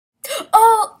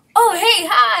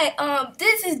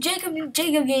This is Jacob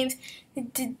Games.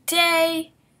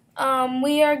 Today,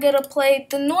 we are gonna play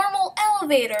the normal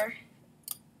elevator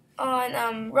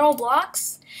on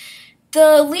Roblox.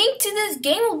 The link to this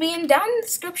game will be down in the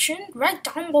description, right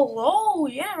down below.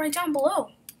 Yeah, right down below.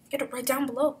 Get it right down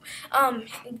below.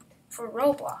 For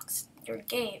Roblox, your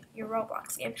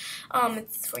Roblox game.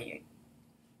 It's for your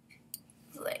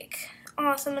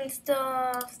awesome and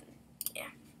stuff. Yeah,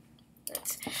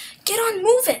 let's get on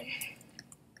moving.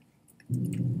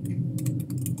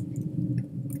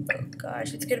 Oh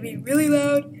gosh, it's gonna be really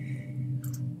loud.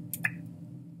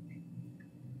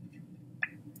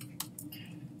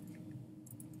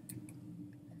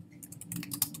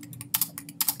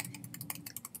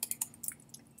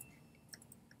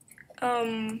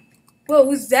 Whoa,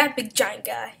 who's that big giant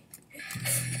guy?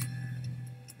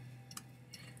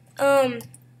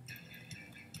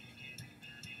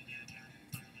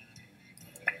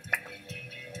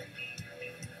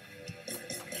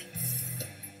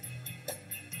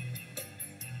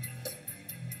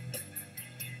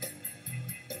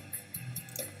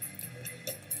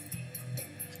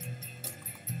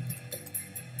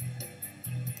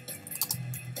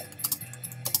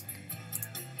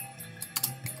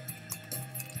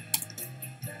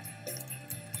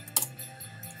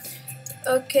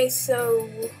 Okay, so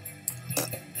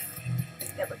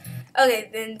never. Okay,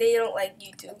 then they don't like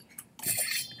YouTube.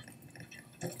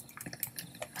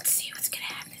 Let's see what's gonna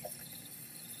happen.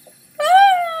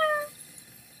 Ah!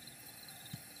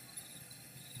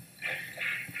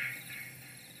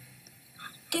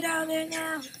 Get out of there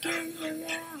now! Get in here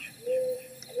now!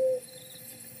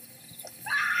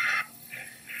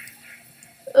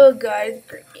 Oh God, it's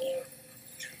creepy.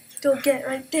 Don't get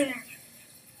right there.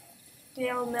 They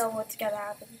don't know what's gonna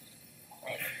happen.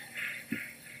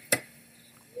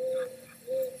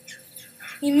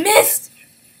 He missed!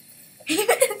 He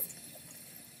missed!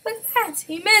 Look at that!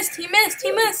 He missed! He missed!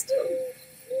 He missed!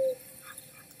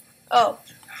 Oh,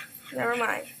 never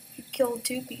mind. He killed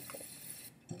 2 people.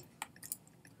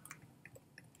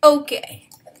 Okay.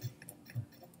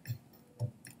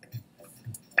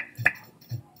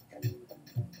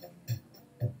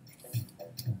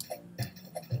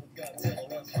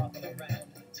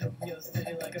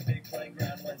 Sitting like a big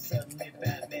playground when suddenly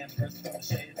Batman burst from the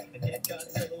shade and hit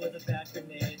Godzilla with a bat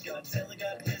grenade. Godzilla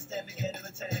got pissed and began to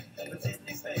attack. With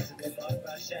Sydney's face and been blocked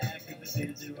by Shaq, who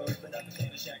proceeded to open up a can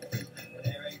of Shaq fruit. When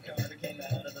Eric Carter came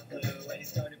out of the blue and he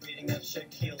started beating up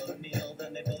Shaquille O'Neal,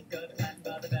 then they both got flattened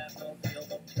by the Batmobile.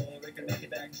 But before Rick could make it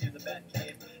back to the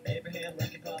Batcave, Abraham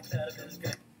Lincoln pops out of his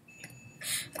grave.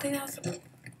 I think that was.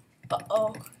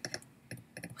 Uh-oh.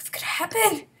 What's gonna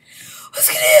happen? What's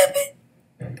gonna happen?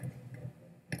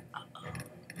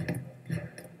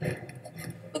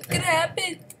 What's gonna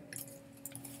happen?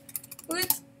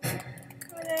 What's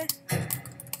gonna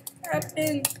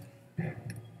happen?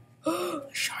 Oh,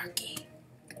 Sharky.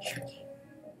 Sharky.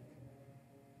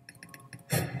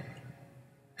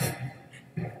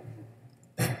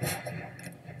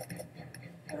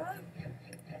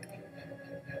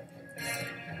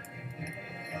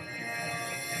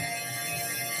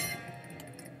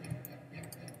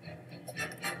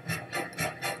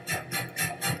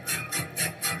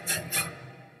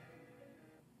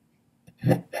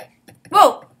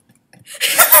 Whoa!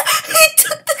 I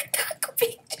took the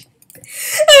cockpit.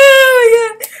 Oh my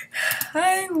God!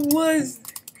 I was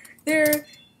there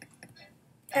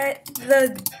at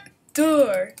the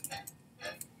door,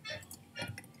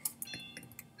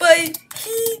 but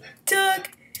he took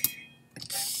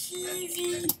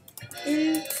TV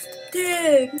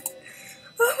instead.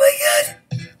 Oh my God!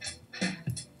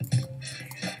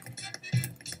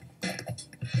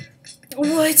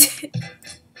 What?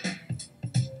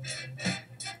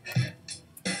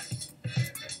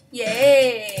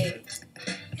 Yay!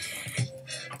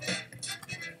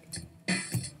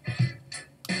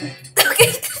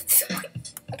 Okay.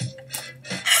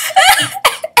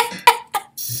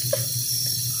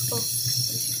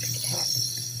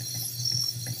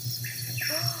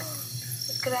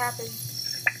 What's gonna happen?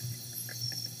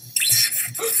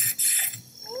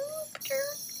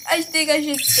 I think I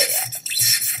should say that.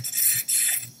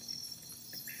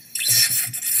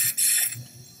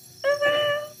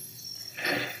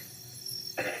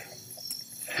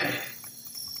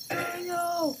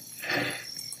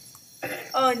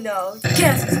 Oh no,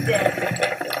 Jess is dead.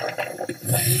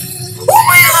 Oh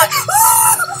my God!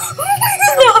 Oh my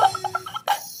God!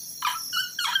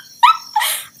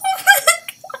 Oh my God!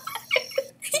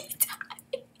 He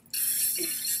died.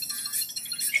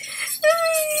 Oh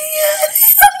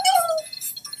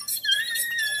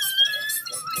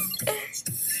no!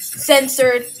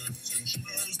 Censored.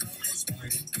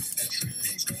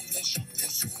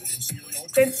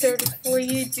 Censored for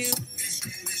YouTube.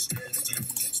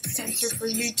 Censor for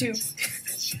YouTube.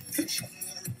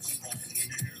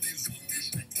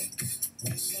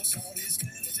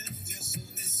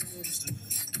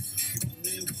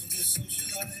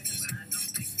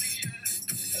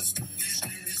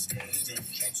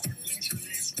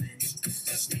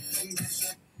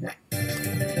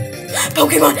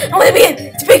 Pokemon! I wanna be in!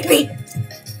 It's Big Me!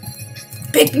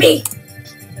 Big Me!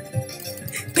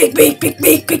 Big Me! Big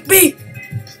Me! Big Me!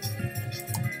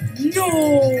 No!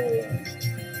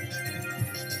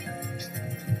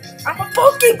 I'm a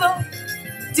Pokemon!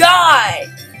 Die!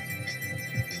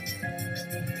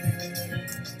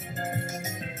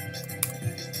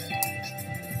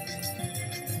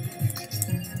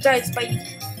 Die, Spidey.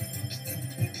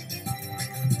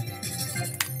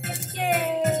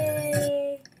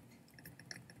 Yay!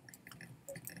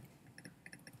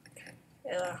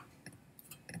 Yeah.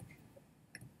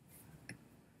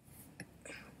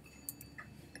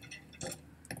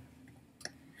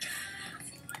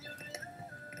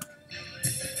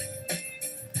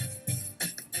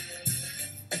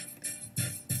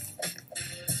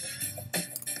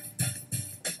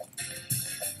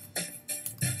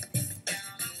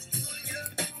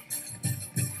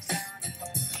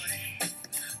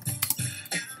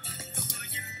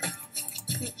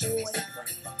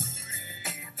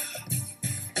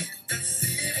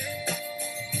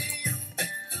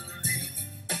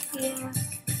 Yeah.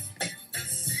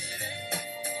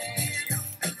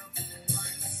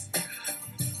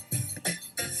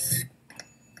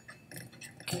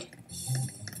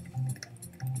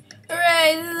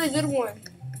 Hooray, this is a good one.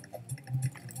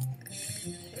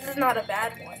 This is not a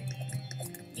bad one.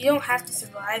 You don't have to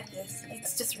survive this.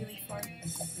 It's just really fun.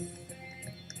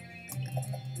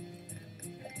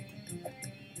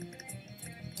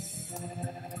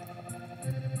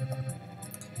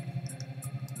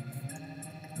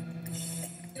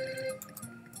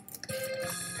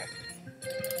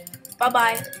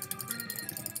 Bye-bye.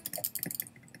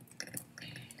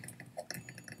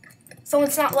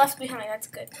 Someone's not left behind. That's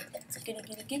good. That's goody,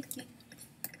 goody, goody.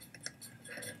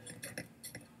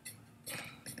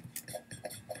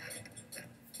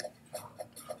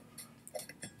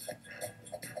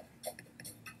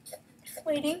 It's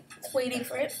waiting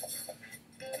for it.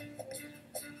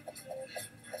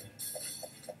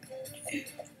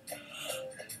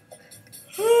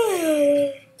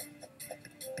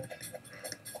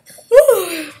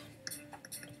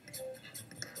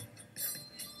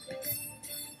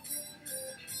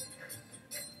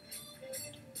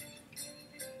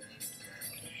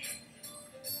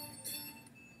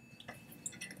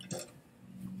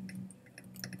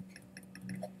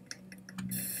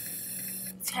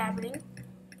 It's happening.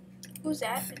 Who's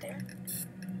that right there?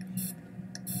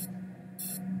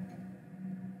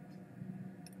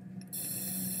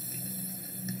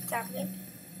 It's happening.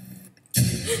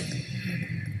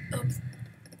 Oops.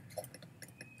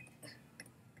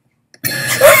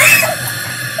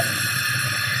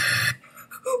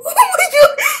 Oh my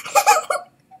god!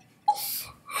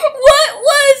 What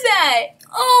was that?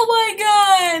 Oh my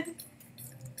god!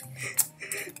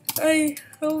 I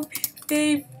hope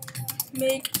they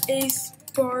make a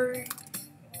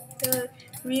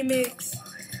remix.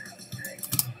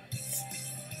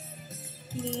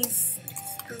 He's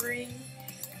screaming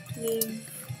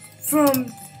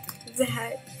from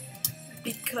that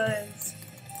because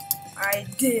I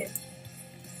did.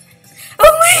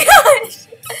 Oh my gosh!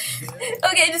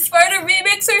 Okay, the Sparta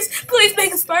remixers, please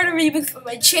make a Sparta remix for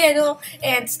my channel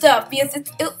and stuff because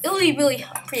it'll be really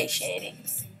appreciating.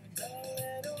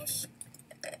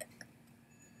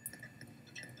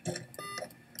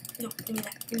 No, give me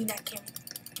that. Give me that candy.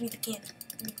 Give me the candy.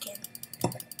 Give me the candy.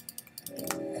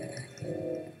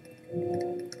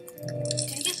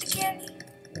 Did you get the candy?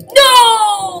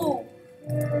 No!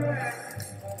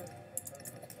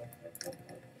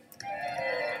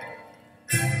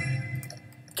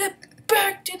 Get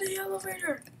back to the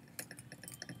elevator.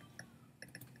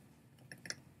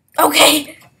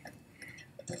 Okay.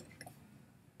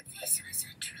 This was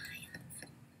a triumph.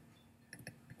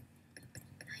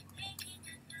 I'm making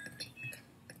another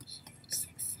huge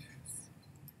success.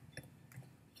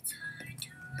 It's hard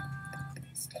to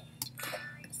always state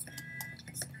my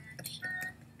satisfaction.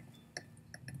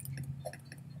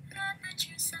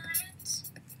 Amateur science.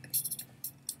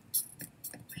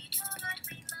 We do what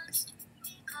we must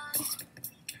because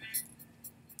we can.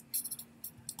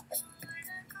 For the good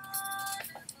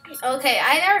of all. Okay, I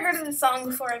never heard of the song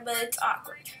before, but it's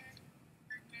awkward.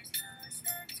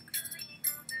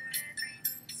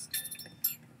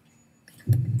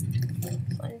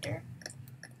 Slender.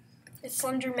 It's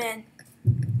Slender Man.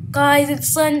 Guys, it's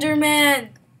Slender Man.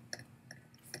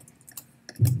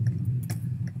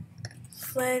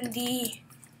 Slendy.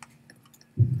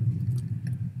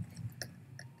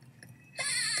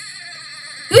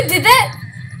 Who did that?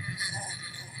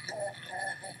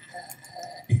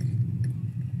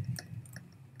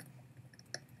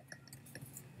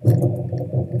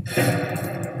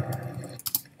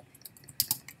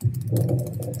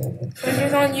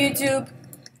 Slender's on YouTube.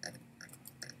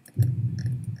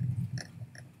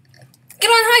 Get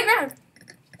on high ground.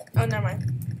 Oh, never mind.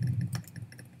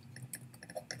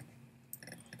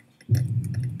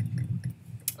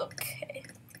 Okay.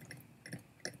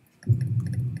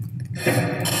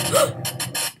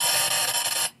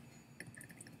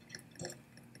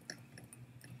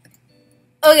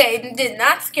 Okay, it did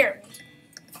not scare me.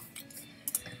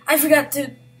 I forgot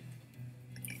to.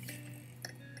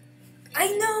 I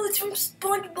know, it's from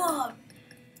SpongeBob.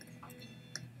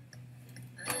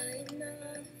 I'm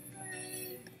not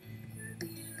afraid of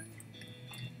you.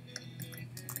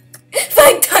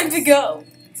 5 times ago.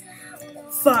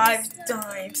 5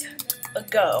 times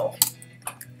ago.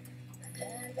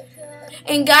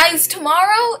 And guys,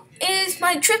 tomorrow is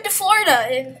my trip to Florida,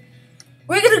 and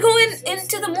we're gonna go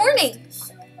into the morning.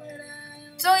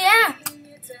 So yeah.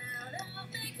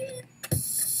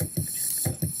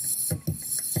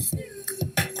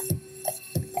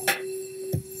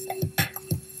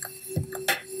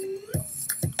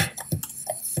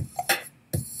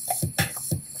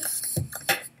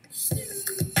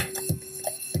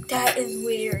 That is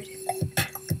weird.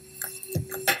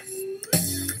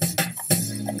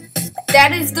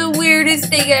 That is the weirdest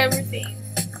thing I've ever seen.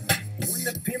 When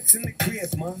the pimp's in the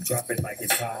crib, mom, drop it like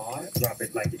it's hot. Drop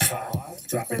it like it's hot.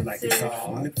 Drop it like it's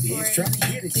hot. When the pigs drop,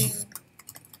 get it.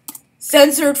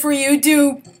 Censored for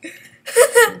YouTube.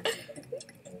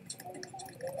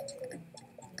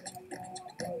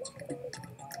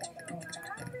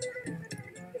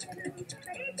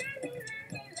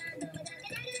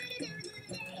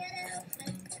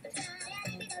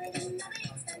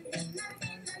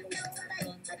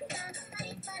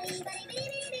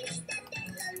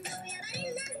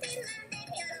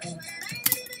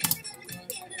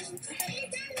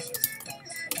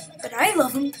 But I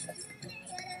love him.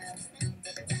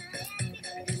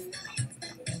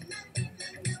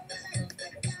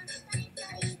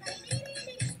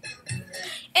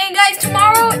 And guys,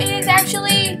 tomorrow is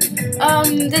actually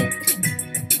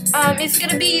it's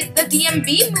gonna be the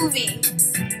DMB movie.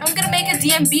 I'm gonna make a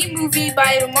DMB movie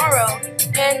by tomorrow,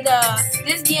 and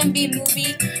this DMB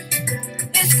movie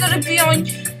is gonna be on.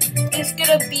 It's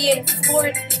gonna be in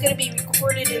Florida. It's gonna be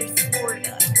recorded in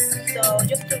Florida. So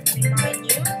just to remind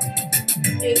you,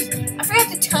 I forgot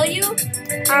to tell you,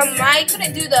 I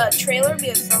couldn't do the trailer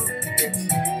because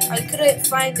I couldn't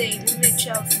find a image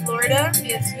of Florida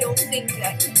because you'll think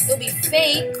that it'll be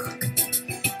fake.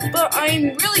 But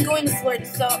I'm really going to Florida,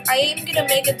 so I am gonna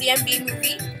make a DMB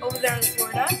movie over there in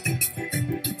Florida.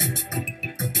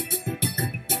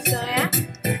 So yeah,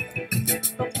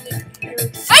 hopefully you're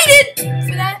excited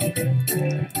for that.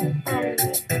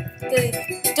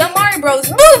 The Dumb Mario Bros.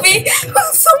 Movie.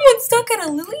 Someone stuck at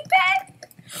a lily pad.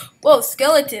 Whoa,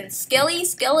 skeleton,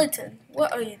 skeleton.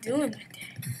 What are you doing right there?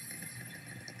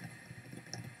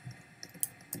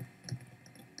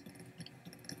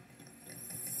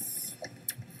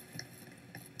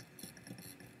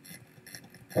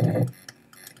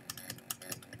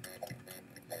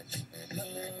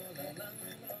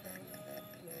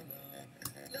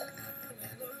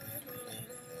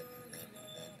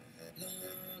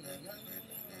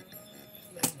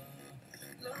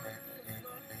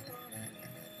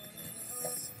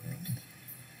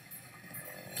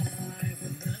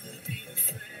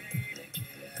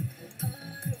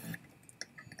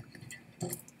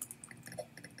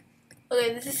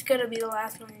 Okay, this is gonna be the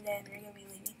last one, and then we're gonna be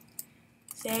leaving.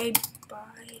 Say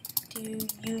bye to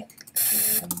YouTube.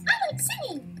 I like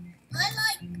singing. I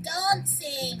like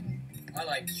dancing. I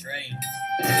like trains.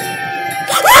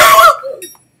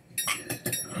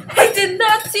 I did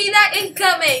not see that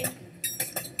incoming.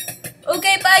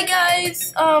 Okay, bye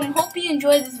guys. Hope you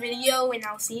enjoyed this video, and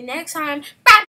I'll see you next time.